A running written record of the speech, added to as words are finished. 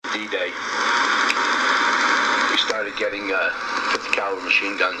D-Day, we started getting 50 caliber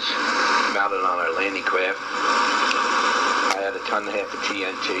machine guns mounted on our landing craft. I had a ton and a half of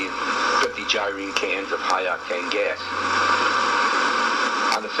TNT and 50 gyrene cans of high-octane gas.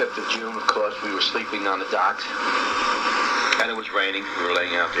 On the 5th of June, of course, we were sleeping on the docks, and it was raining. We were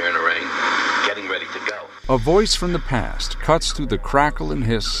laying out there in the rain, getting ready to go. A voice from the past cuts through the crackle and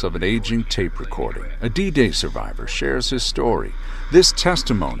hiss of an aging tape recording. A D-Day survivor shares his story. This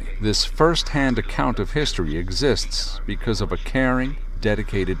testimony, this first-hand account of history exists because of a caring,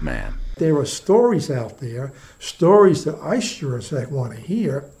 dedicated man. There are stories out there, stories that I sure as heck want to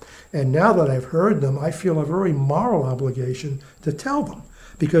hear, and now that I've heard them, I feel a very moral obligation to tell them,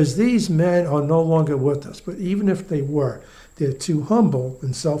 because these men are no longer with us. But even if they were, they're too humble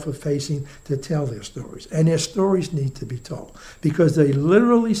and self-effacing to tell their stories. And their stories need to be told, because they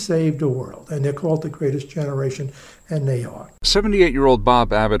literally saved the world, and they're called the greatest generation, and they are. 78-year-old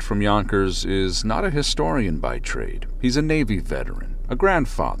Bob Abbott from Yonkers is not a historian by trade. He's a Navy veteran, a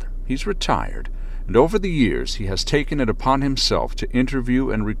grandfather. He's retired, and over the years he has taken it upon himself to interview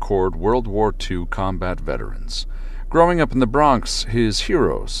and record World War II combat veterans. Growing up in the Bronx, his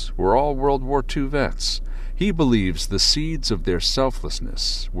heroes were all World War II vets. He believes the seeds of their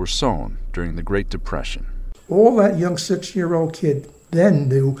selflessness were sown during the Great Depression. All that young 6-year-old kid then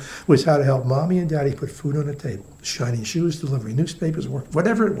knew was how to help mommy and daddy put food on the table, shining shoes, delivering newspapers, work,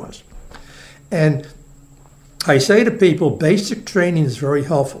 whatever it was. And I say to people, basic training is very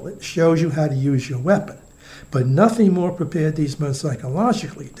helpful. It shows you how to use your weapon. But nothing more prepared these men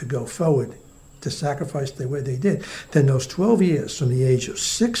psychologically to go forward, to sacrifice the way they did, than those 12 years from the age of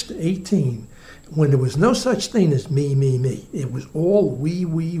 6 to 18, when there was no such thing as me, me, me. It was all we,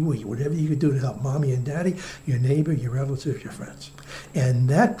 whatever you could do to help mommy and daddy, your neighbor, your relative, your friends. And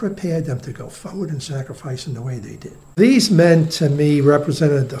that prepared them to go forward and sacrifice in the way they did. These men, to me,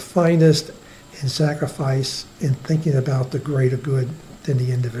 represented the finest in sacrifice in thinking about the greater good than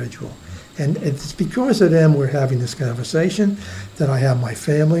the individual. And it's because of them we're having this conversation, that I have my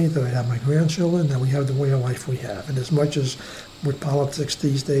family, that I have my grandchildren, that we have the way of life we have. And as much as with politics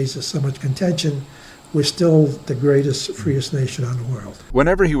these days there's so much contention, we're still the greatest, freest nation on the world.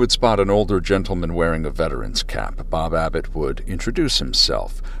 Whenever he would spot an older gentleman wearing a veteran's cap, Bob Abbott would introduce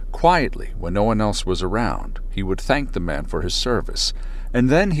himself. Quietly, when no one else was around, he would thank the man for his service. And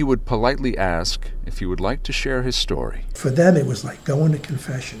then he would politely ask if he would like to share his story. For them, it was like going to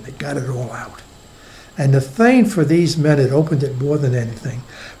confession. They got it all out. And the thing for these men that opened it more than anything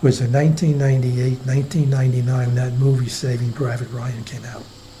was in 1998, 1999, when that movie Saving Private Ryan came out.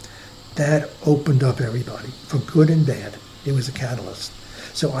 That opened up everybody, for good and bad. It was a catalyst.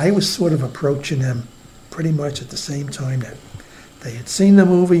 So I was sort of approaching them pretty much at the same time that they had seen the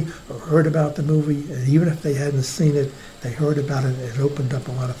movie or heard about the movie, and even if they hadn't seen it, they heard about it. It opened up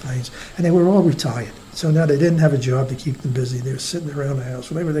a lot of things. And they were all retired. So now they didn't have a job to keep them busy. They were sitting around the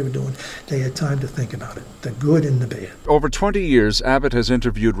house, whatever they were doing. They had time to think about it, the good and the bad. Over 20 years, Abbott has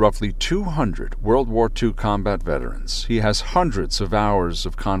interviewed roughly 200 World War II combat veterans. He has hundreds of hours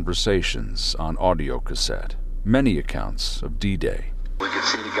of conversations on audio cassette, many accounts of D-Day. We could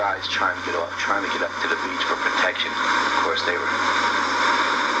see the guys trying to get up to the beach for protection. Of course, they were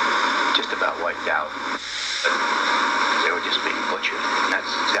just about wiped out. They were just being butchered. And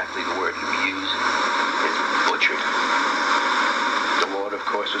that's exactly the word we use, is butchered. The water, of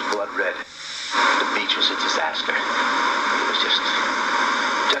course, was blood red. The beach was a disaster. It was just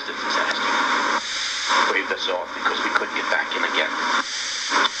a disaster. Waved us off because we couldn't get back in again.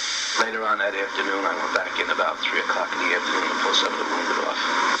 Later on that afternoon, I went back in about 3 o'clock in the afternoon to pull some of the wounded off.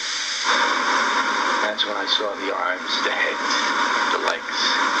 That's when I saw the arms, the heads, the legs,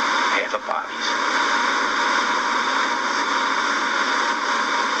 half the bodies.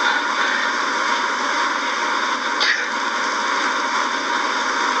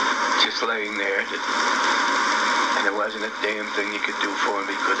 Just laying there, and there wasn't a damn thing you could do for them,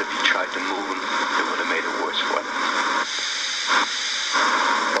 because if you tried to move them, it would have made it worse for them.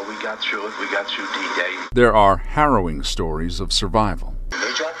 We got through it. We got through D-Day. There are harrowing stories of survival.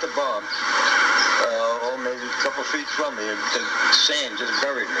 They dropped the bomb, maybe a couple feet from me, and the sand just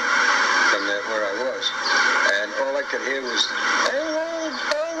buried me from where I was. And all I could hear was, "Aaron,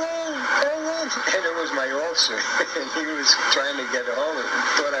 Aaron, Aaron," and it was my officer. And he was trying to get a hold of it.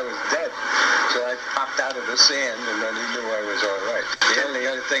 Thought I was dead. So I popped out of the sand, and then he knew I was all right. The only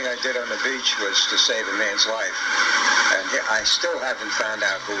other thing I did on the beach was to save a man's life. And I still haven't found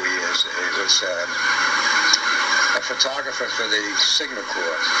out who he is. It was a photographer for the Signal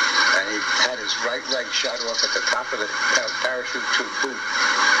Corps, and he had his right leg shot off at the top of the parachute tube boot.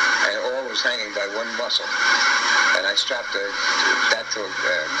 and all was hanging by one muscle. And I strapped that to a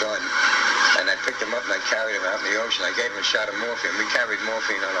gun, and I picked him up and I carried him out in the ocean. I gave him a shot of morphine. We carried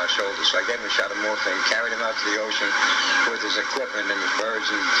morphine on our shoulders, so I gave him a shot of morphine, carried him out to the ocean with his equipment and his birds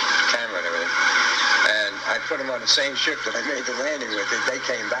and camera and everything. And I put him on the same ship that I made the landing with. They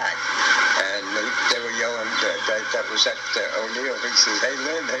came back, and they were yelling. That was O'Neill. He says, "Hey,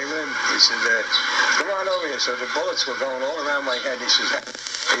 Lynn, hey, Lynn." He said, "Come on over here." So the bullets were going all around my head. He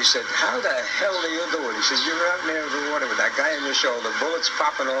said, "How the hell do you do it?" He says, "You were out near the water with that guy on your shoulder, bullets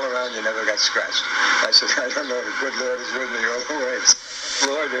popping all around, you never got scratched." I said, "I don't know. The good Lord is with me all the way."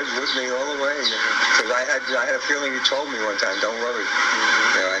 Lord is with me all the way. Because I had a feeling he told me one time, "Don't worry."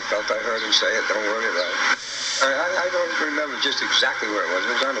 You know, I felt I heard him say it. Don't worry about it. I don't remember just exactly where it was.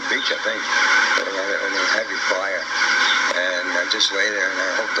 It was on the beach, I think, on a heavy fire. And I just lay there, and I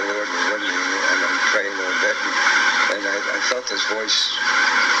hoped the Lord was with me, and I prayed a little bit. And I felt his voice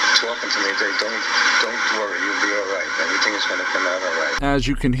talking to me, saying, don't worry, you'll be all right. Everything is going to come out all right. As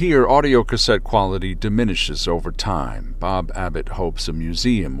you can hear, audio cassette quality diminishes over time. Bob Abbott hopes a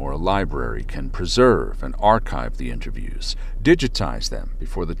museum or a library can preserve and archive the interviews, digitize them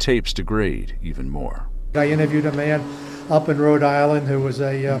before the tapes degrade even more. I interviewed a man up in Rhode Island who was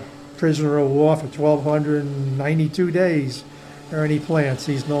a prisoner of war for 1,292 days, Ernie Plants.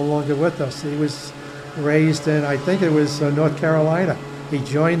 He's no longer with us. He was raised in, I think it was North Carolina. He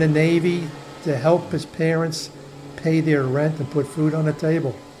joined the Navy to help his parents pay their rent and put food on the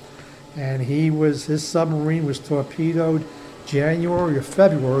table. And his submarine was torpedoed January or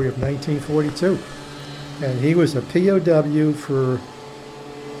February of 1942. And he was a POW for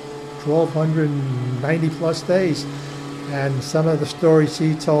 1,290 plus days. And some of the stories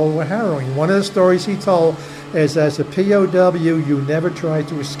he told were harrowing. One of the stories he told is, as a POW, you never tried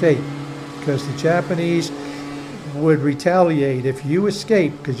to escape, because the Japanese would retaliate if you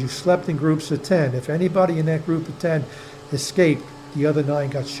escaped, because you slept in groups of 10. If anybody in that group of 10 escaped, the other 9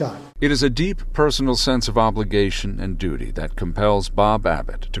 got shot. It is a deep personal sense of obligation and duty that compels Bob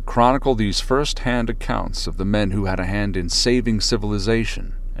Abbott to chronicle these first-hand accounts of the men who had a hand in saving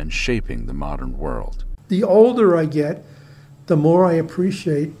civilization and shaping the modern world. The older I get, the more I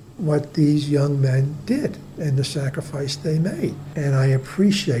appreciate what these young men did and the sacrifice they made. And I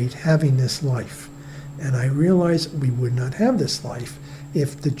appreciate having this life. And I realize we would not have this life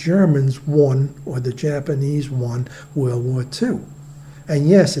if the Germans won or the Japanese won World War II. And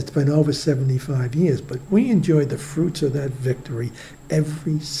yes, it's been over 75 years, but we enjoyed the fruits of that victory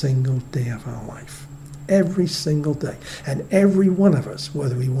every single day of our life. Every single day. And every one of us,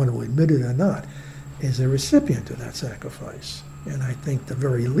 whether we want to admit it or not, is a recipient of that sacrifice. And I think the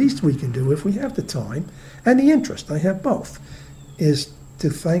very least we can do, if we have the time and the interest, I have both, is to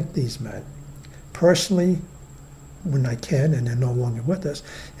thank these men personally when I can, and they're no longer with us,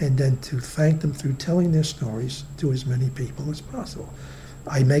 and then to thank them through telling their stories to as many people as possible.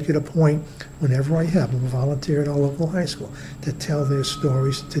 I make it a point, whenever I have them, volunteer at our local high school, to tell their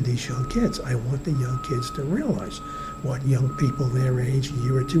stories to these young kids. I want the young kids to realize what young people their age, a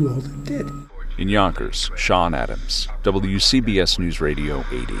year or two older, did. In Yonkers, Sean Adams, WCBS News Radio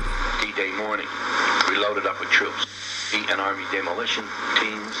 880. D-Day morning, we loaded up with troops, and Army demolition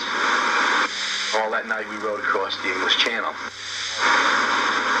teams. All that night we rode across the English Channel.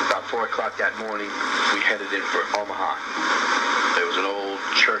 About 4 o'clock that morning, we headed in for Omaha. There was an old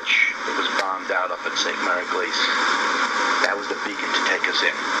church that was bombed out up at St. Mary Glace. That was the beacon to take us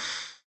in.